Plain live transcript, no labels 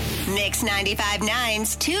Mix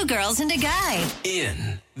 95.9's Two Girls and a Guy.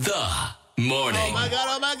 In the morning.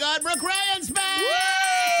 Oh my God, Brooke Ryan's back! Yay!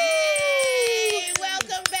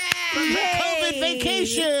 Welcome back! From her COVID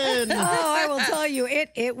vacation! Oh, I will tell you,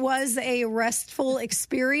 it was a restful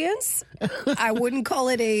experience. I wouldn't call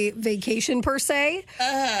it a vacation per se,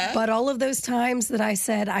 but all of those times that I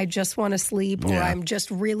said I just want to sleep or I'm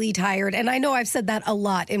just really tired, and I know I've said that a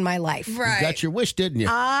lot in my life. Right. You got your wish, didn't you?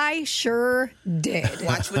 I sure did.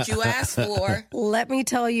 Watch what you asked for. Let me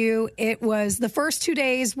tell you, it was the first 2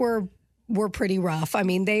 days were pretty rough. I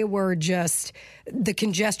mean, they were just, the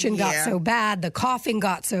congestion got so bad, the coughing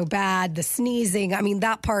got so bad, the sneezing. I mean,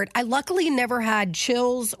 that part, I luckily never had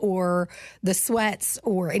chills or the sweats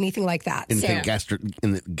or anything like that. Anything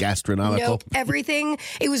gastronomical? Nope, everything.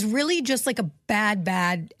 It was really just like a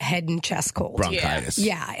bad head and chest cold. Bronchitis.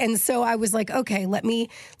 Yeah. And so I was like, okay, let me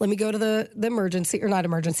go to the emergency, or not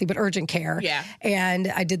emergency, but urgent care. Yeah. And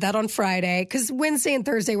I did that on Friday because Wednesday and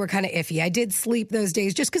Thursday were kind of iffy. I did sleep those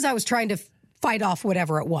days just because I was trying to fight off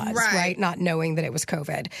whatever it was, right? Not knowing that it was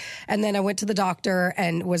COVID. And then I went to the doctor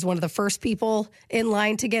and was one of the first people in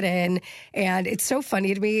line to get in. And it's so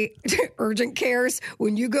funny to me, urgent cares,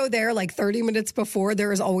 when you go there like 30 minutes before,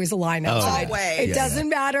 there is always a line outside. Always. It doesn't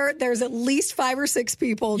matter. There's at least 5 or 6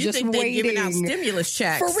 people You just think they're waiting. giving out stimulus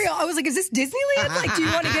checks. For real. I was like, is this Disneyland? Like, do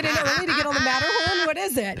you want to get in early to get on the Matterhorn? What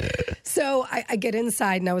is it? So I get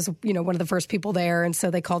inside and I was, one of the first people there. And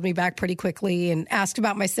so they called me back pretty quickly and asked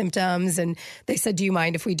about my symptoms. And they said, do you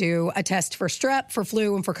mind if we do a test for strep, for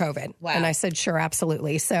flu, and for COVID? Wow. And I said, sure,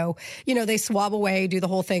 absolutely. So, they swab away, do the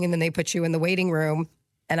whole thing, and then they put you in the waiting room.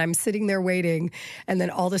 And I'm sitting there waiting. And then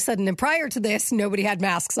all of a sudden, and prior to this, nobody had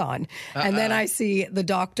masks on. And then I see the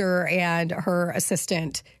doctor and her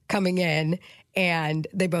assistant coming in, and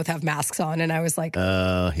they both have masks on. And I was like,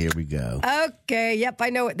 here we go. Okay, yep, I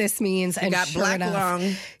know what this means. And got sure black enough,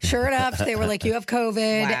 lung. Sure enough, they were like, you have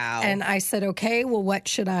COVID. Wow. And I said, okay, well, what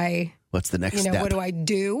should I... What's the next step? What do I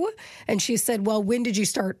do? And she said, well, when did you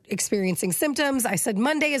start experiencing symptoms? I said,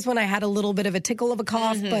 Monday is when I had a little bit of a tickle of a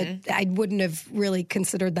cough, but I wouldn't have really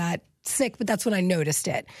considered that sick, but that's when I noticed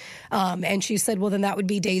it. And she said, well, then that would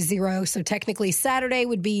be day 0. So technically Saturday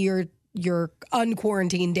would be your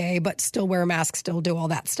unquarantined day, but still wear a mask, still do all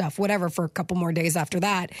that stuff, whatever, for a couple more days after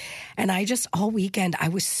that. And I just, all weekend, I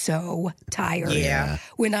was so tired. Yeah.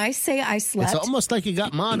 When I say I slept. It's almost like you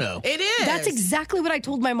got mono. It is. That's exactly what I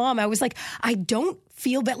told my mom. I was like, I don't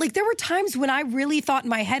feel bad. Like, there were times when I really thought in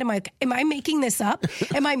my head, am I making this up?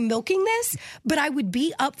 Am I milking this? But I would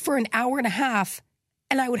be up for an hour and a half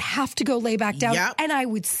and I would have to go lay back down and I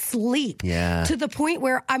would sleep to the point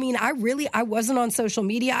where, I wasn't on social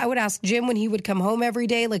media. I would ask Jim when he would come home every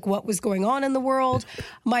day, like, what was going on in the world.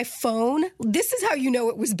 My phone, this is how you know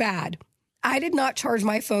it was bad. I did not charge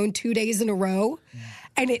my phone 2 days in a row,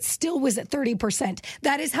 and it still was at 30%.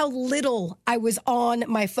 That is how little I was on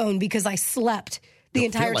my phone because I slept the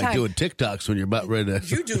entire time. Doing TikToks when you're about ready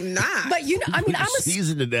to. You do not. But I'm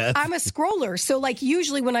seasoned to death. I'm a scroller. So like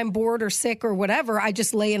usually when I'm bored or sick or whatever, I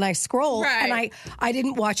just lay and I scroll. Right. And I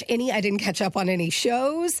didn't watch I didn't catch up on any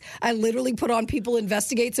shows. I literally put on People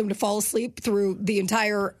Investigate so to fall asleep through the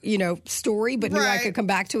entire, story, but knew I could come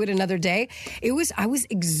back to it another day. I was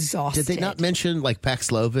exhausted. Did they not mention like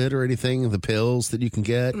Paxlovid or anything, the pills that you can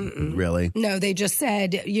get? Really? No, they just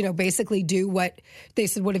said, basically do what they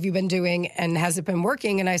said, what have you been doing and has it been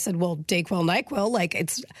working? And I said, well, Dayquil, NyQuil, like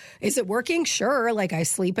is it working? Sure. Like I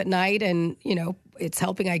sleep at night and, it's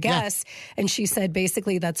helping, I guess. Yeah. And she said,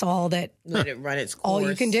 basically, that's all that. Let it run its course. All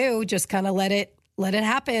you can do, just kind of let it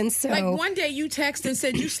happen. So, like one day you texted and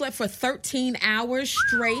said you slept for 13 hours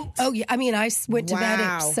straight. Oh, yeah. I mean, I went to bed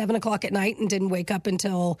at 7 o'clock at night and didn't wake up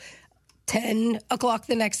until 10 o'clock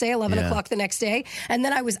the next day, 11 o'clock the next day. And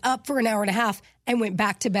then I was up for an hour and a half and went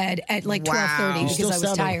back to bed at like 12:30 because I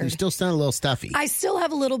was tired. You still sound a little stuffy. I still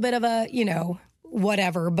have a little bit of a,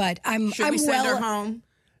 whatever, but I'm Should we send her home?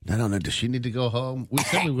 I don't know. Does she need to go home? We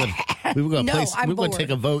said we were going to take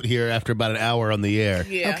a vote here after about an hour on the air.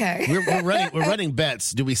 Yeah. Okay. We're running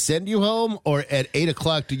bets. Do we send you home, or at 8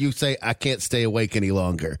 o'clock do you say I can't stay awake any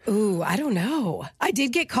longer? Ooh, I don't know. I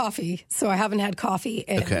did get coffee, so I haven't had coffee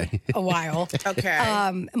in a while.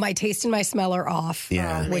 Okay. My taste and my smell are off,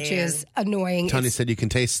 which is annoying. Tony said you can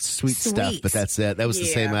taste sweet stuff, but that's it. That was the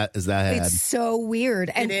same as I had. It's so weird,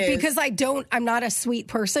 and because I'm not a sweet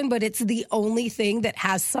person, but it's the only thing that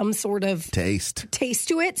has some sort of taste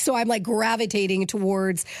to it. So I'm like gravitating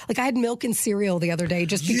towards, like I had milk and cereal the other day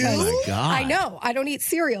just because. Oh my God. I know, I don't eat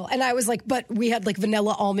cereal. And I was like, but we had like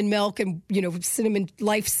vanilla almond milk and,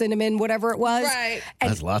 cinnamon, whatever it was. Right. And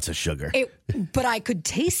that's lots of sugar. But I could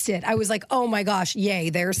taste it. I was like, oh my gosh, yay,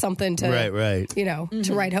 there's something to, right.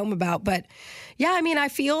 To write home about. But yeah, I mean, I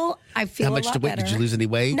feel How a much lot weight better. did you lose any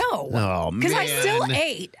weight? No. Oh, man. Because I still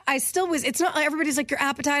ate. I still was. It's not like everybody's like, your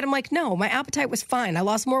appetite. I'm like, no, my appetite was fine. I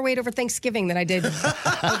lost more weight over Thanksgiving than I did over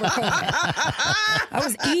COVID. I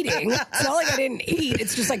was eating. It's not like I didn't eat.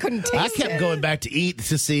 It's just I couldn't taste it. I kept going back to eat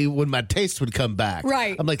to see when my taste would come back.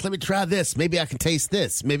 Right. I'm like, let me try this. Maybe I can taste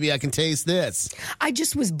this. Maybe I can taste this. I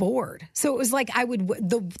just was bored. So it was like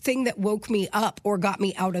the thing that woke me up or got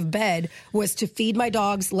me out of bed was to feed my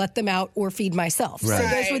dogs, let them out, or feed myself. Right. So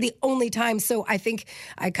those were the only times. So I think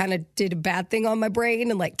I kind of did a bad thing on my brain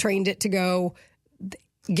and like trained it to go,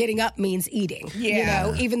 getting up means eating.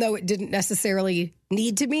 Yeah. Even though it didn't necessarily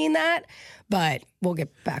need to mean that. But we'll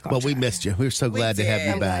get back on Well, track. we missed you. We're so glad to have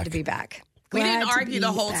you I'm back. glad to be back. We didn't Glad to argue be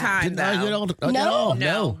the whole back. time, Didn't argue at all? No.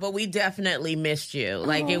 No. but we definitely missed you.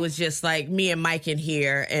 Like, it was just like me and Mike in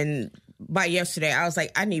here. And by yesterday, I was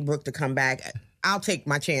like, I need Brooke to come back. I'll take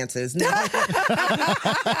my chances. No.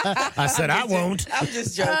 I said I won't. I'm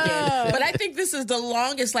just joking. But I think this is the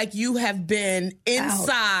longest, like, you have been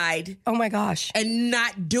inside Oh my gosh. and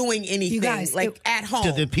not doing anything, You guys, at home.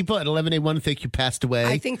 Do the people at 11A1 think you passed away?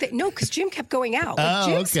 I think that, no, because Jim kept going out. Oh,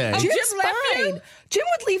 Jim's, okay. Jim's Jim left fine. you? Jim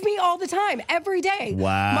would leave me all the time, every day.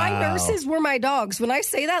 Wow. My nurses were my dogs. When I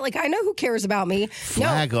say that, like, I know who cares about me.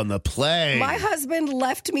 Flag on the play. My husband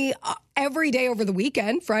left me every day over the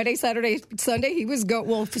weekend, Friday, Saturday, Sunday. He was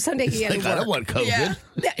for Sunday he had to Like, work. I don't want COVID.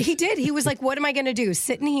 Yeah. He did. He was like, what am I going to do?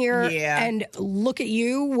 Sit in here and look at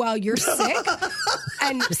you while you're sick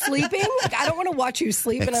and sleeping? Like, I don't want to watch you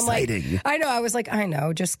sleep. Exciting. And I'm like, I know. I was like, I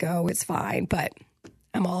know, just go. It's fine. But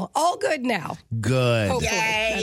I'm all good now. Good. Hopefully. Yay.